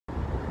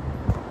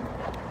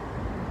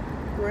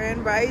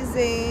Grand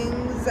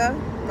Risings,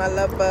 my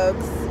love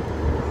bugs,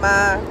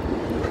 my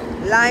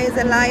lions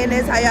and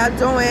lioness, how y'all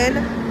doing?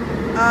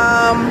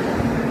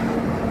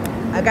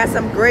 I got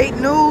some great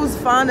news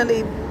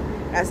finally.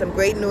 I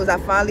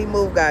finally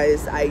moved,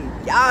 guys.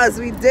 Yes,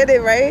 we did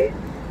it, right?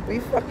 We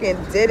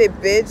fucking did it,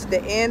 bitch.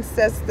 The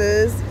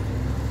ancestors,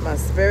 my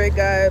spirit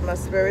guide, my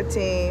spirit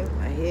team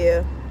are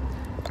here.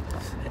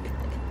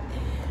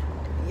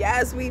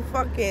 Yes, we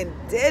fucking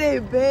did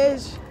it,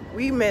 bitch.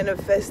 We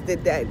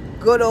manifested that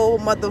good old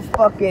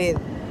motherfucking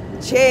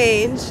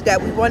change that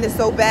we wanted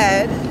so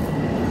bad.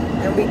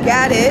 And we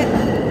got it. We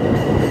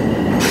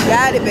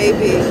got it,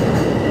 baby.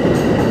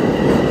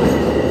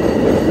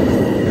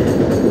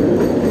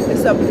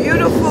 It's a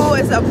beautiful,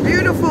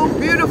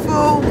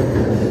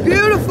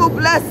 beautiful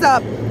bless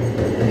up.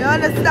 You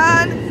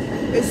understand?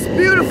 It's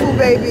beautiful,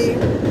 baby.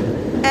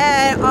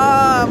 And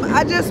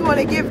I just want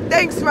to give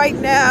thanks right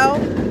now.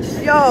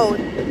 Yo,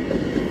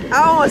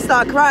 I don't want to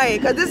start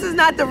crying because this is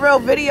not the real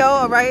video,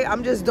 all right?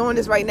 I'm just doing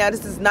this right now.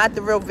 This is not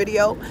the real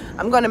video.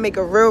 I'm going to make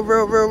a real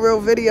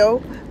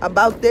video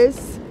about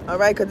this, all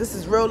right? Because this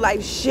is real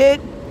life shit.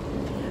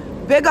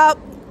 Big up,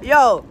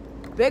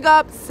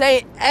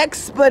 Saint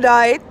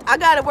Expedite. I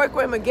got to work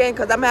with him again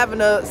because I'm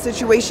having a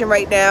situation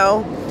right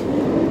now.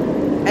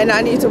 And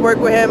I need to work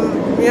with him,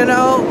 you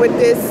know, with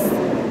this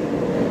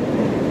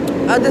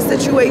other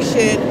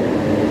situation.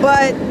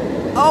 But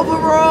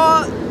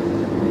overall,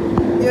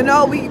 you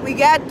know, we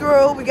got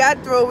through. We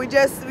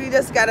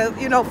just gotta,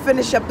 you know,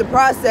 finish up the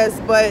process.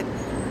 But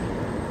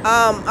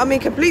I mean,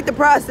 complete the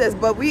process.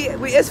 But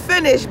it's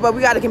finished. But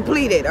we gotta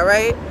complete it. All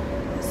right.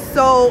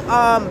 So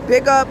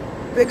big up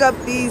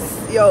these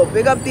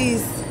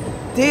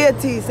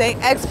deities.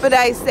 Saint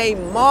Expedite,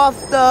 Saint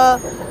Martha,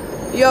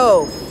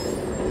 yo.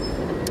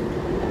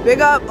 Big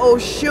up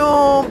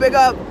Oshun. Big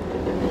up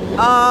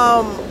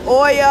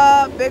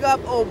Oya. Big up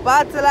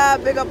Obatala.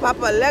 Big up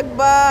Papa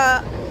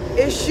Legba.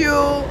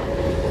 Issue.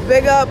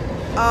 Big up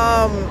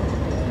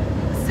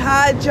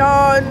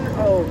Sajon.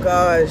 Oh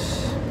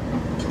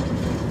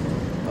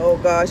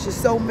gosh, there's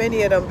so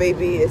many of them,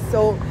 baby.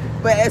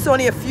 But it's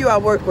only a few I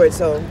work with,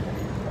 so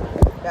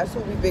that's who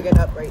we bigging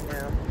up right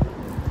now.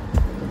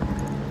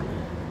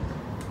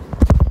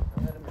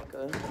 I'm gonna make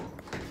a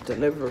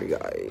delivery,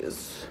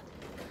 guys.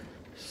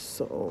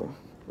 So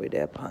we're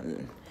there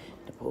upon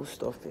the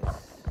post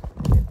office.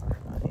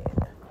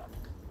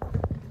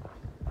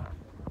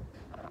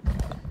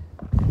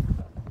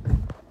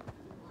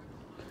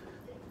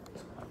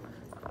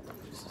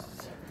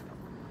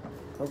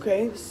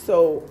 Okay,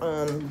 so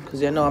because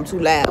you know I'm too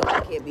loud, I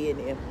can't be in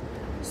there.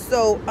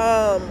 So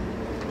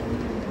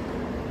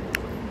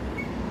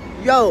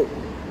yo,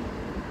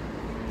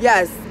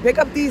 yes, pick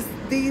up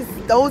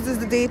those is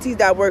the deities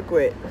that I work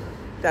with,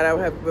 that I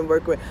have been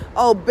working with.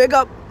 Oh, big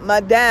up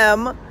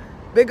Madame,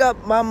 big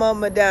up Mama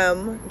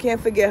Madame,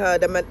 can't forget her.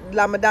 The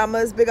La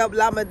Madamas, big up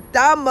La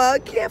Madama,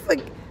 can't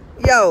forget.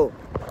 Yo,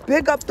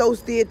 big up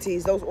those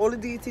deities, all the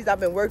deities I've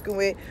been working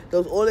with,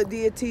 all the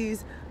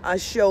deities I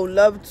show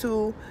love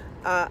to.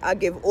 I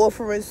give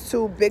offerings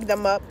to, big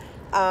them up.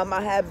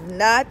 I have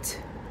not,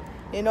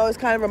 you know, it's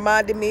kind of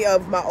reminded me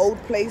of my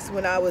old place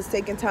when I was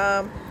taking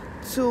time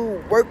to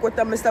work with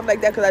them and stuff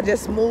like that, because I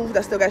just moved.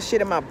 I still got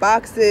shit in my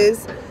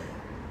boxes.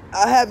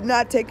 I have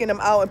not taken them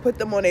out and put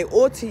them on their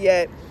altar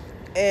yet.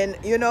 And,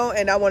 you know,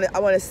 and I want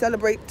to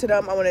celebrate to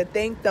them. I want to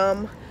thank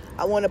them.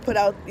 I want to put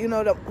out, you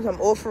know,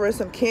 some offerings,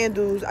 some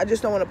candles. I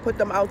just don't want to put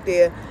them out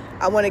there.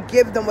 I want to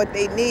give them what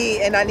they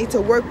need, and I need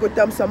to work with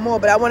them some more.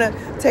 But I want to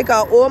take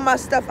out all my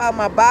stuff out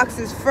my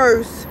boxes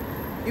first.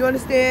 You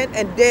understand?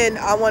 And then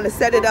I want to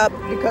set it up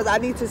because I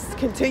need to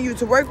continue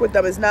to work with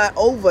them. It's not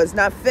over. It's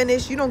not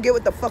finished. You don't get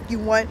what the fuck you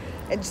want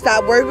and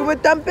stop working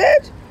with them,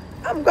 bitch.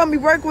 I'm going to be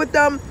working with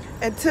them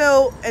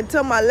until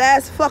my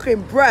last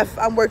fucking breath.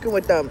 I'm working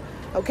with them,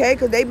 okay?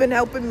 Because they've been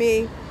helping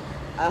me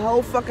a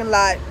whole fucking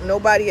lot.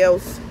 Nobody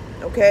else,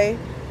 okay?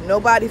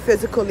 Nobody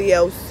physically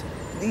else.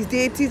 These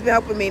deities been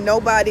helping me.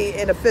 Nobody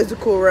in the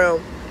physical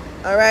realm.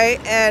 All right?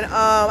 And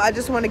I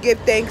just want to give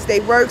thanks. They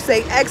work.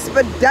 Say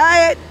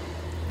Expedite.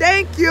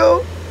 Thank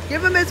you.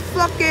 Give him his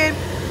fucking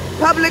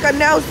public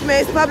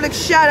announcement, his public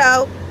shout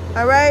out.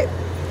 All right?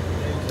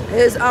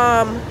 His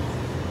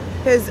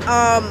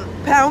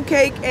pound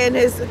cake and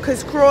his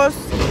cross.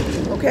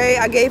 Okay?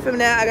 I gave him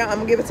that. I'm going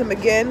to give it to him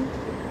again.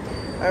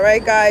 All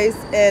right, guys?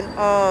 And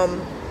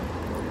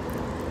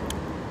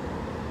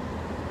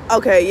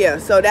okay, yeah,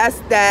 so that's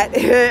that.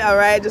 All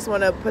right, just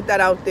want to put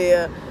that out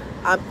there.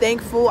 I'm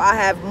thankful I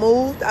have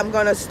moved. I'm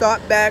going to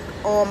start back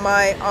on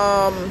my,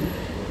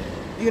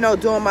 you know,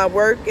 doing my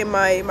work and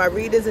my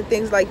readers and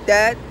things like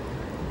that.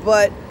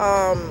 But,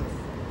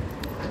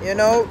 you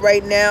know,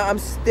 right now I'm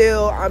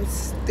still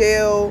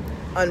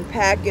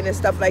unpacking and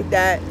stuff like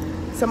that.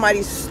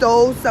 Somebody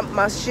stole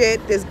my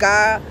shit. This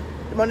guy,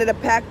 one of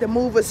the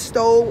movers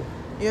stole,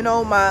 you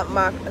know, my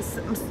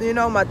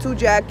 2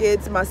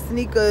 jackets, my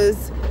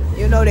sneakers.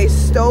 You know, they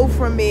stole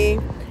from me,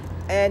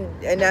 and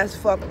that's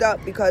fucked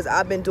up because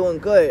I've been doing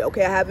good.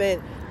 Okay, I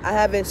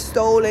haven't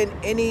stolen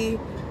anybody's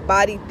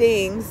body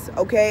things,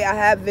 okay? I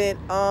haven't,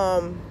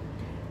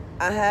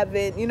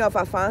 you know, if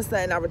I find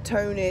something, I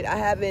return it. I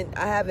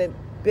haven't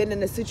been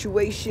in a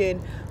situation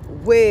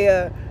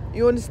where,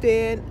 you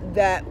understand,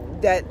 that,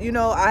 you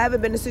know, I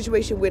haven't been in a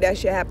situation where that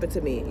shit happened to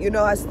me. You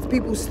know,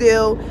 people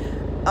steal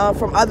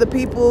from other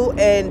people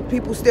and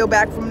people steal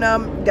back from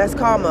them. That's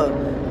karma.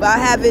 But I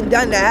haven't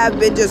done that. I have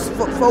been just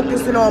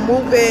focusing on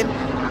moving,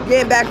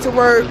 getting back to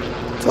work,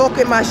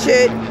 talking my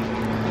shit,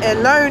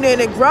 and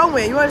learning and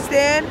growing. You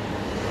understand?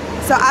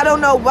 So I don't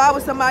know why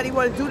would somebody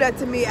want to do that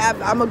to me.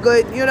 I'm a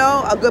good, you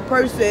know, a good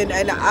person,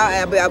 and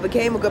I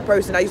became a good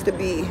person. I used to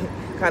be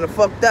kind of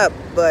fucked up,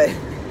 but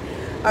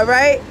all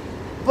right.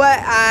 But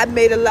I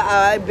made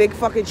a big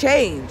fucking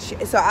change.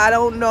 So I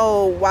don't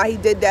know why he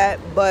did that,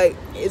 but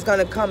it's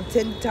gonna come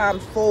 10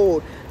 times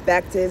fold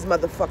back to his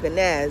motherfucking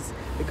ass,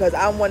 because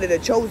I'm one of the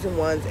chosen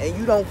ones, and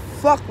you don't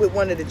fuck with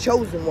one of the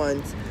chosen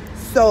ones.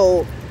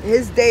 So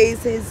his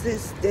days,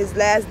 his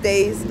last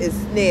days is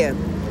near.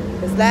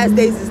 His last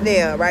days is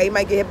near, right? He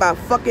might get hit by a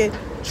fucking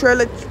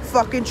trailer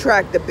fucking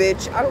tractor,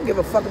 bitch. I don't give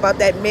a fuck about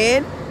that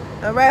man.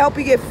 All right, I hope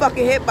he get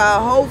fucking hit by a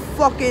whole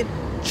fucking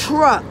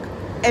truck,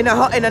 and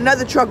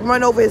another truck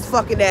run over his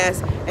fucking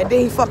ass, and then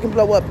he fucking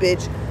blow up,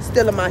 bitch,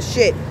 stealing my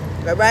shit.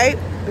 All right,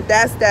 but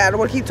that's that. I don't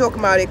want to keep talking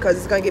about it because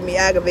it's gonna get me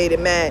aggravated,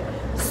 mad.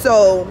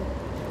 So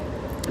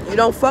you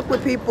don't fuck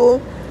with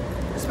people,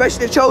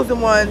 especially the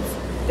chosen ones.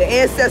 The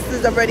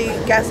ancestors already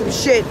got some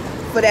shit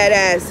for that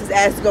ass. His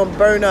ass is gonna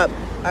burn up.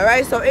 All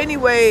right. So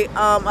anyway,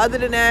 other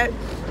than that,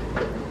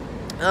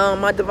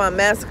 my divine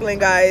masculine,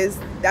 guys,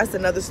 that's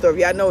another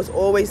story. I know it's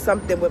always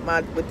something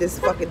with this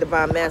fucking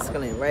divine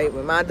masculine, right?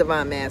 With my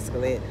divine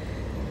masculine.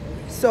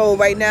 So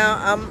right now,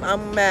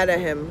 I'm mad at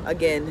him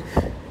again.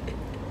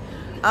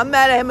 I'm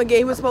mad at him again.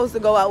 He was supposed to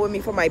go out with me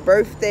for my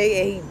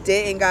birthday, and he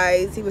didn't,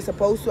 guys. He was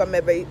supposed to. I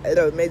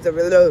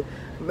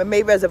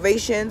made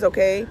reservations,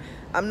 okay?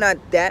 I'm not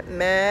that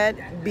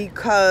mad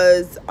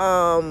because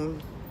I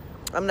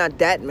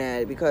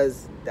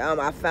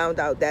found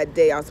out that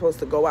day I was supposed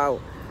to go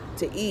out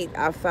to eat.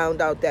 I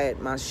found out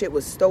that my shit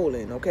was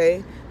stolen,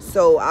 okay?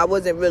 So I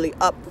wasn't really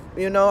up,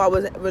 you know? I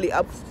wasn't really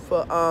up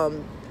for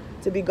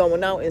to be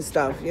going out and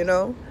stuff, you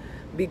know?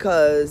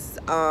 Because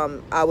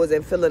I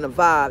wasn't feeling the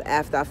vibe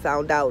after I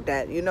found out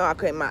that, you know,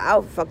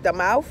 fucked up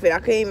my outfit. I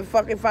couldn't even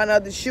fucking find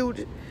another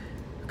shoe.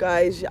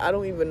 Guys, I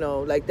don't even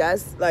know. Like,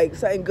 that's like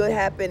something good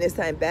happened and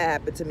something bad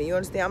happened to me. You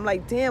understand? I'm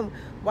like, damn,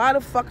 why the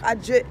fuck I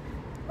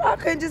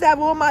couldn't just have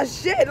all my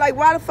shit? Like,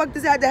 why the fuck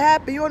this had to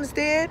happen? You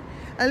understand?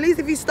 At least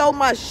if he stole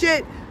my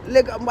shit,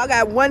 look, I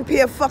got one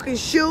pair of fucking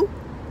shoe.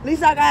 At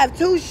least I gotta have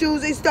two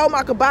shoes. He stole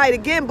I could buy it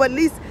again, but at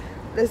least,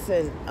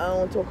 listen, I don't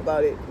want to talk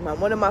about it.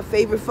 One of my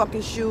favorite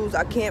fucking shoes,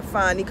 I can't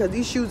find it because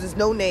these shoes is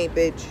no name,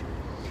 bitch.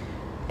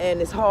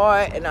 And it's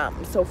hard, and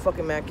I'm so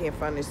fucking mad I can't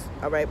find this.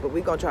 All right, but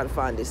we're going to try to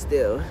find this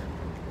still.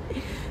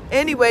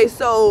 Anyway,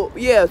 so,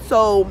 yeah,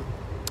 so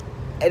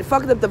it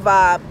fucked up the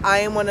vibe.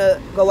 I ain't want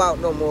to go out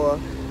no more.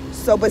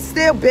 So, but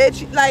still,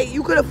 bitch, like,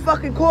 you could have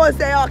fucking called and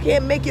said, oh, I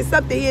can't make it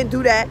something. He didn't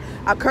do that.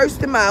 I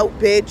cursed him out,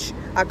 bitch.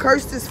 I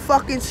cursed his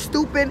fucking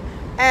stupid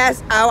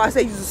ass out. I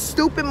said, you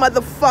stupid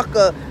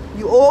motherfucker.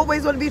 You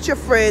always want to be with your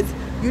friends.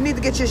 You need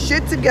to get your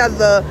shit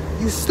together.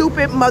 You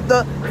stupid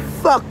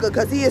motherfucker,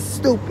 because he is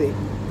stupid.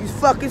 You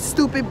fucking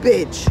stupid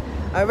bitch.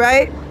 All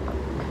right?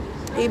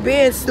 He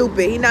being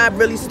stupid. He not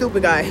really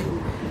stupid, guy.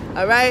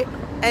 All right?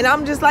 And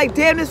I'm just like,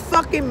 damn, this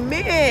fucking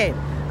man.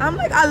 I'm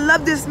like, I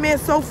love this man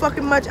so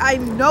fucking much. I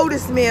know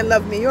this man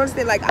love me. You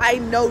understand? Like, I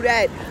know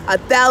that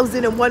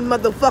 1,001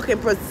 motherfucking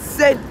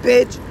 %,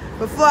 bitch.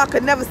 Before I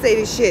could never say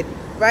this shit,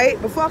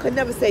 right? Before I could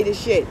never say this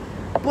shit.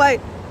 But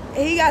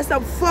he got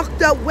some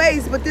fucked up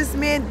ways, but this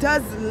man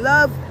does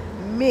love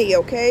me,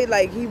 okay?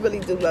 Like, he really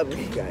do love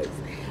me, guys.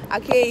 I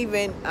can't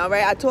even, all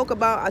right? I talk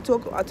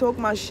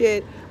my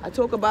shit. I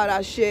talk about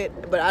our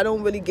shit, but I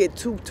don't really get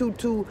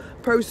too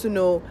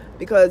personal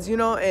because, you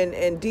know,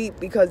 and deep,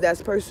 because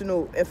that's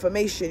personal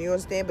information, you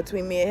understand,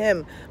 between me and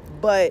him.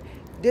 But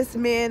this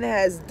man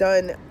has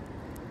done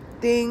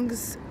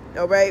things,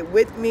 all right,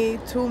 with me,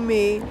 to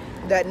me,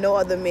 that no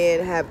other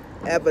man have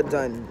ever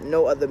done.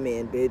 No other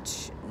man,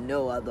 bitch.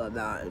 No other,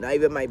 not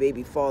even my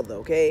baby father,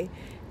 okay?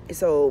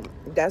 So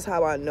that's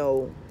how I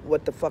know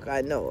what the fuck I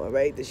know, all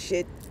right? The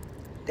shit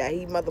that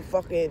he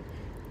motherfucking,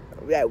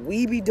 that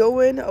we be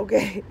doing,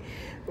 okay?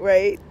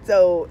 Right?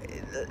 So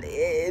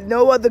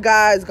no other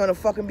guy is gonna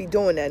fucking be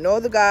doing that. No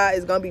other guy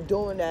is gonna be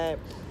doing that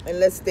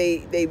unless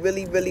they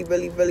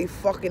really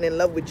fucking in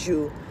love with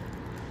you.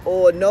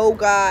 Or no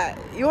guy,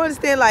 you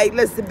understand? Like,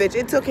 listen, bitch,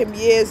 it took him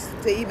years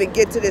to even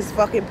get to this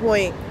fucking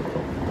point.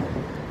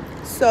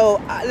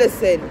 So,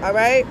 listen, all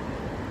right?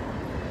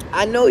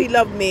 I know he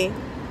loved me,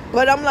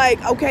 but I'm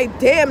like, okay,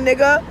 damn,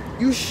 nigga,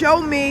 you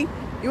show me,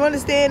 you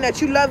understand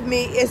that you love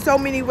me in so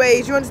many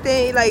ways. You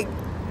understand? Like,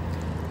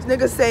 this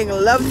nigga saying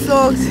love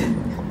songs.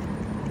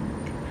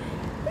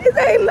 He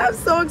saying love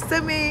songs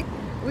to me.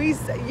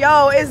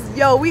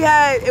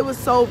 It was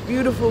so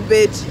beautiful,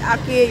 bitch. I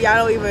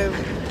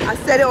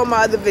said it on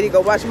my other video.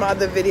 Go watch my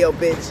other video,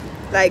 bitch.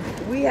 Like,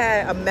 we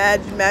had a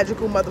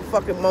magical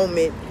motherfucking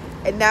moment.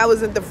 and that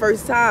wasn't the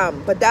first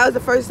time. But that was the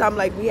first time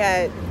like we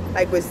had,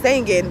 like we're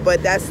singing,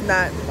 but that's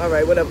not, all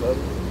right, whatever.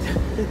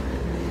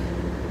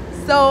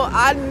 So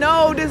I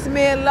know this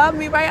man love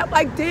me, right? I'm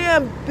like,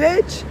 damn,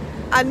 bitch,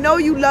 I know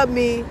you love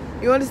me.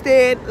 You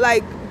understand?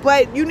 Like,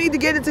 but you need to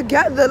get it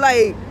together.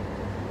 Like,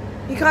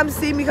 he come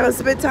see me, come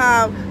spend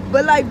time,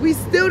 but like we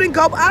still didn't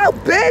go out,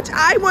 bitch.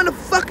 I want to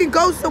fucking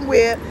go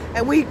somewhere,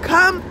 and we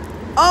come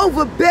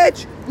over,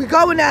 bitch. We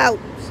going out,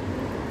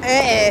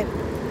 and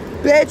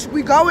bitch,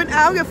 we going out.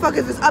 I don't give a fuck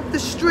if it's up the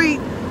street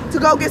to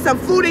go get some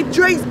food and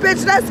drinks,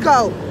 bitch. Let's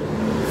go.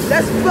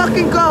 Let's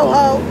fucking go,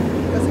 ho.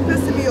 Cause he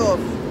pissing me off.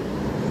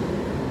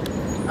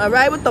 All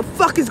right, what the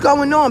fuck is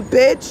going on,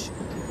 bitch?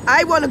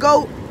 I want to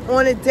go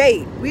on a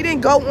date. We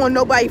didn't go on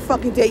nobody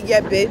fucking date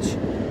yet, bitch.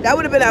 That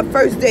would have been our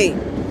first date.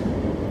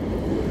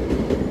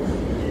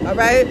 All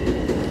right.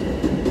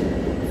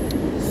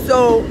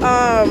 So,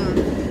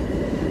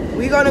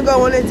 we gonna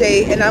go on a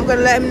date, and I'm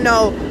gonna let him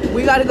know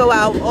we gotta go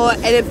out.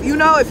 And if you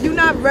know, if you're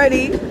not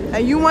ready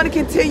and you want to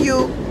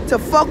continue to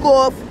fuck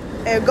off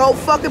and go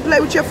fucking play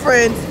with your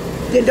friends,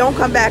 then don't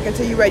come back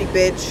until you're ready,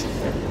 bitch.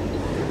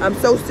 I'm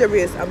so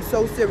serious. I'm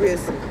so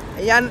serious.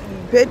 And y'all,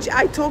 bitch,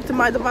 I talk to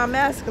my divine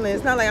masculine.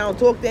 It's not like I don't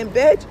talk to them,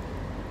 bitch.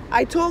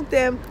 I talk to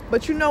them,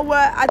 but you know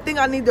what? I think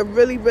I need to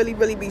really, really,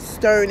 really be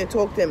stern and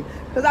talk to them.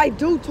 Because I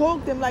do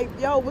talk to them like,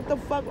 yo, what the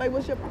fuck? Like,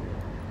 what's your...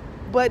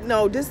 But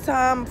no, this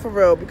time, for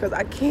real, because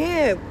I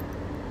can't.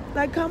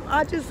 Like,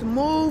 I just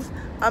moved.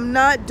 I'm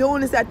not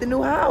doing this at the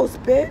new house,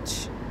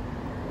 bitch.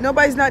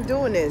 Nobody's not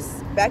doing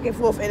this. Back and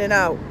forth, in and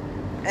out.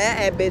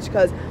 Bitch,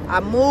 because I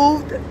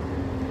moved,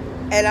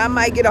 and I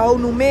might get a whole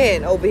new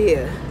man over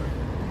here.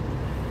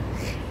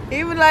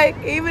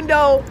 Even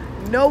though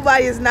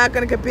nobody is not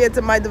going to compare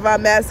to my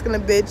divine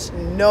masculine, bitch.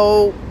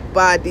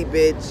 Nobody,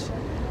 bitch.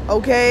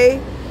 Okay?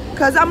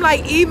 Because I'm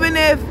like, even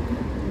if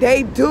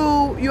they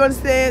do, you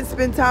understand,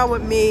 spend time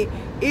with me,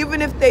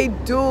 even if they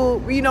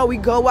do, you know, we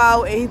go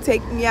out and he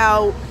take me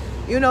out,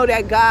 you know,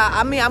 that guy,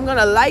 I mean, I'm going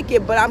to like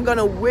it, but I'm going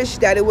to wish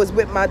that it was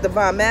with my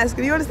divine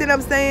masculine. You understand what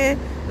I'm saying?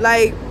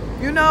 Like,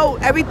 you know,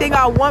 everything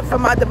I want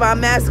from my divine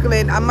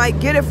masculine, I might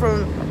get it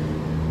from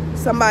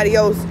somebody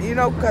else, you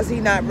know, because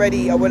he not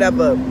ready or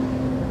whatever.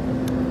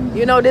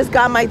 You know, this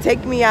guy might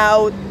take me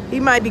out. He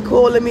might be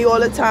calling me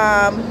all the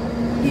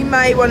time. He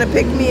might want to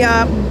pick me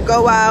up,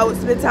 go out,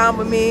 spend time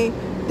with me.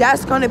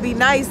 That's going to be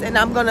nice, and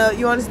I'm going to,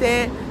 you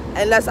understand?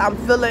 Unless I'm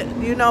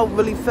feeling, you know,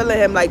 really feeling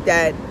him like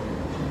that.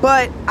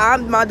 But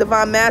my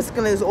divine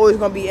masculine is always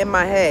going to be in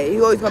my head.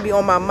 He's always going to be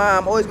on my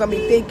mind. I'm always going to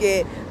be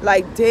thinking,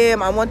 like,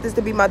 damn, I want this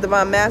to be my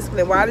divine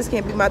masculine. Why this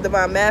can't be my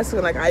divine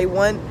masculine? Like, I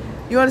want,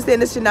 you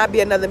understand? This should not be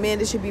another man.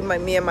 This should be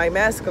me and my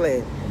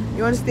masculine.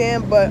 You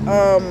understand? But,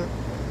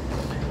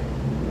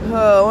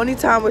 only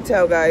time will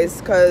tell, guys,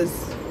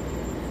 because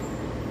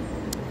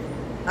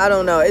I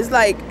don't know. It's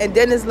like, and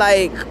then it's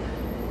like,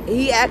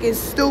 he acting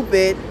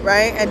stupid,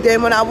 right? And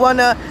then when I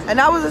wanna,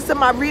 and I was listening to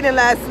my reading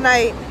last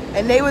night,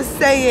 and they was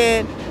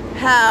saying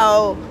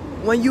how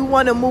when you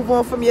want to move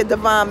on from your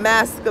divine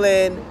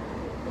masculine,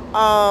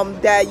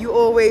 that you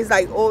always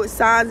like all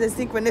signs and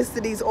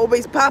synchronicities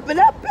always popping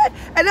up.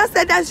 And I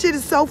said that shit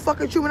is so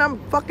fucking true. When I'm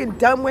fucking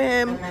done with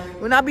him,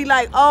 when I be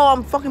like, oh,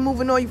 I'm fucking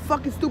moving on, you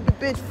fucking stupid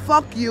bitch,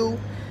 fuck you,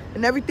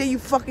 and everything you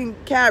fucking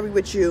carry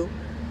with you.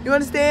 You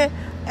understand?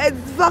 It's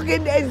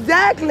fucking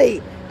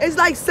exactly. It's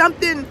like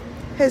something.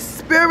 His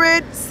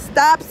spirit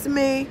stops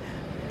me,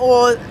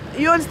 or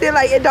you understand,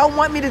 like it don't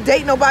want me to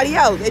date nobody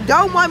else. It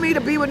don't want me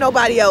to be with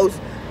nobody else,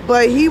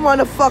 but he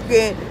wanna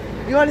fucking,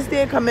 you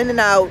understand, come in and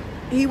out.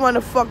 He wanna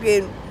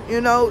fucking,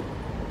 you know,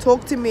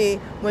 talk to me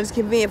when it's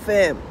convenient for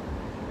him.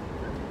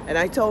 And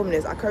I told him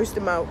this. I cursed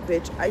him out,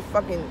 bitch. I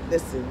fucking,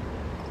 listen.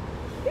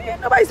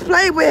 Nobody's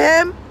playing with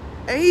him,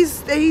 and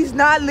he's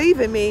not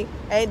leaving me.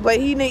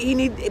 But he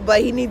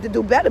need to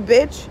do better,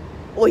 bitch,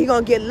 or he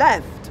gonna get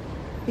left.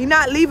 He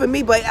not leaving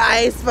me, but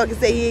I ain't fucking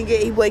say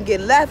he wouldn't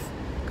get left,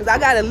 because I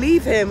gotta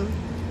leave him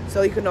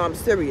so he can know I'm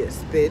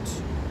serious, bitch.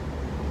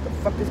 What the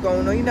fuck is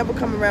going on? You never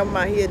come around with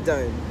my hair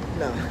done.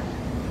 No.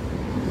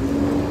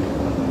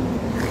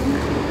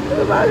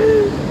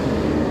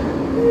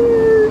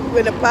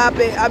 When the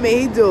poppin', I mean,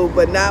 he do,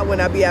 but not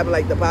when I be having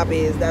like the poppin'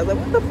 is. I was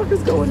like, what the fuck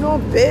is going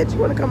on, bitch? You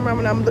wanna come around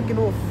when I'm looking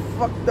all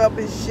fucked up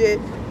and shit?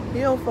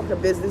 You don't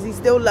fucking business. He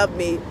still love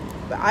me,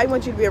 but I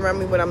want you to be around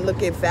me when I'm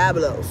looking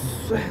fabulous.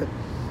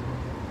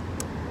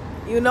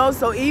 You know,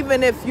 so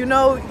even if, you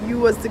know, you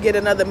was to get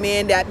another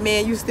man, that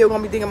man, you still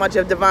gonna be thinking about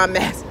your divine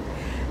master.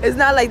 It's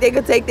not like they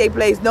could take their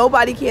place.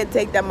 Nobody can't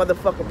take that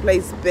motherfucking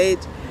place,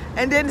 bitch.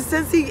 And then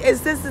since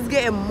it's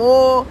getting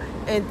more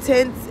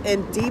intense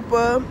and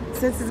deeper,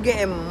 since it's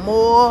getting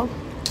more,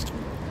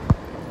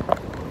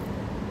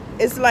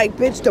 it's like,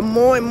 bitch, the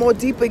more and more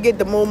deeper you get,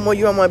 the more and more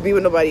you don't want to be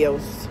with nobody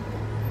else.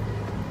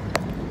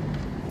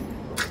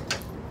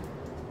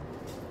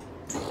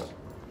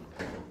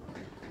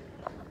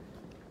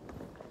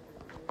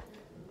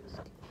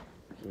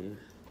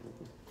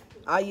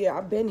 Yeah,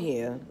 I've been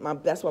here.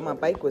 That's why my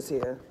bike was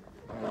here.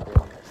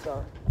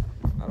 So,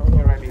 I don't know.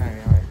 You're right behind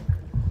me, all right.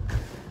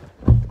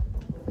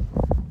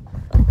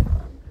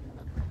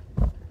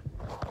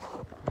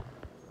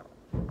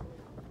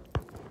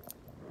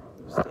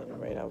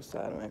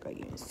 outside. I don't act like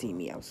you didn't see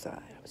me outside.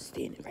 I was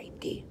standing right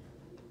there.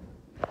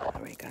 All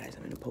right, guys,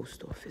 I'm in the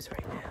post office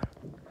right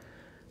now.